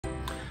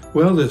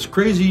Well, this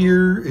crazy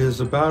year is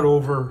about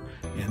over,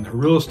 and the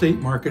real estate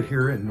market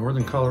here in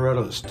northern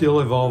Colorado is still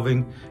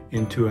evolving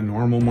into a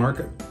normal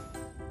market.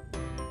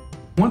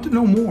 Want to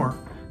know more?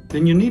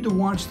 Then you need to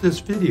watch this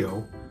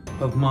video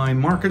of my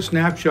market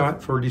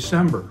snapshot for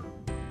December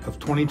of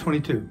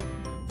 2022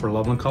 for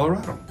Loveland,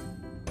 Colorado.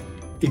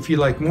 If you'd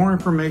like more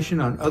information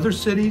on other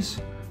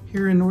cities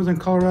here in northern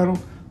Colorado,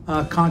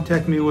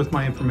 contact me with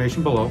my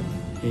information below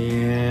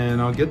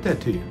and I'll get that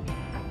to you.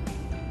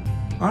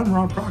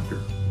 I'm Proctor,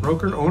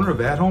 broker, owner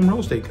of At Home Real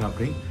Estate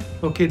Company,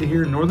 located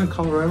here in northern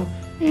Colorado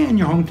and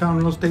your hometown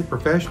real estate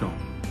professional.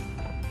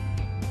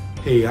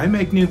 Hey, I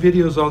make new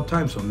videos all the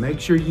time, so make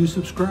sure you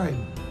subscribe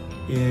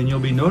and you'll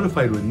be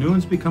notified when new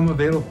ones become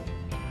available.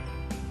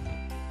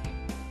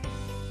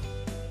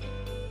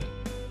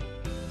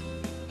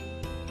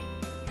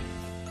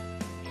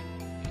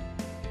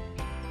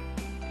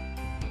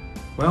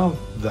 Well,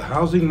 the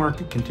housing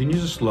market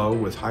continues to slow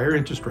with higher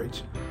interest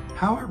rates.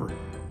 However,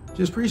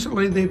 just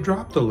recently they've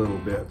dropped a little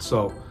bit,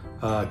 so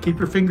keep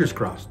your fingers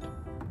crossed.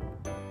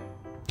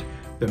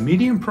 The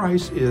median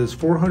price is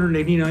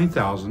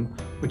 $489,000,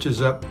 which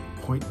is up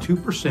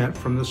 0.2%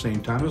 from the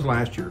same time as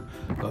last year,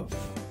 but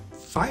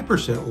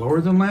 5%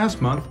 lower than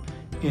last month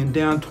and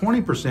down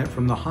 20%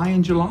 from the high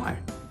in July.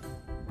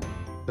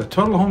 The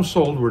total homes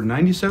sold were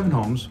 97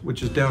 homes,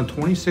 which is down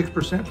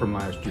 26% from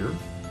last year.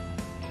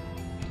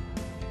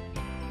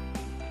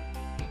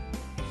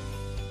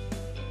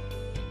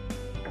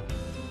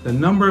 The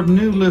number of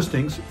new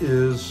listings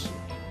is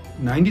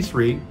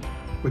 93,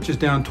 which is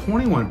down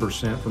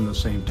 21% from the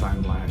same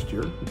time last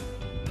year.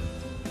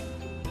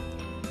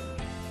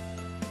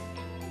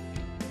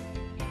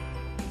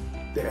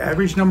 The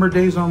average number of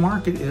days on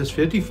market is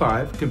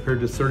 55 compared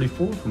to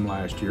 34 from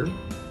last year.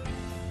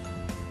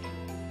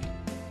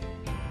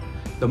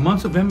 The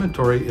months of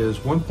inventory is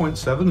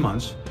 1.7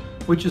 months,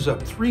 which is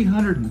up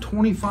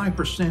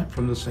 325%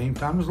 from the same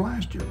time as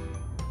last year.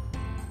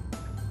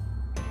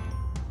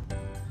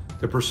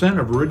 The percent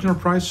of original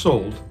price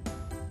sold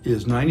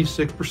is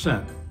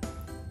 96%,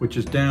 which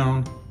is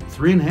down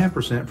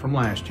 3.5% from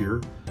last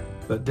year,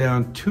 but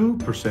down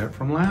 2%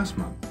 from last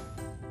month.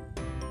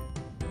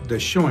 The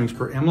showings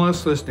per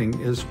MLS listing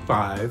is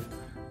 5,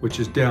 which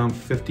is down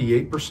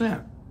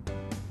 58%.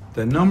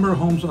 The number of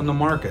homes on the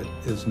market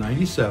is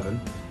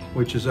 97,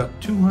 which is up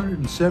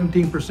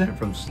 217%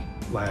 from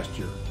last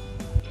year.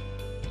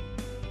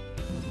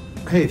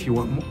 Hey, if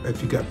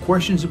you got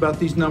questions about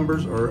these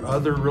numbers or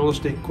other real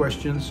estate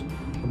questions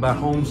about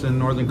homes in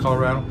northern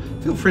Colorado,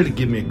 feel free to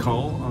give me a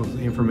call on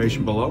the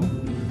information below.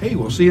 Hey,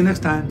 we'll see you next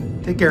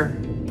time. Take care.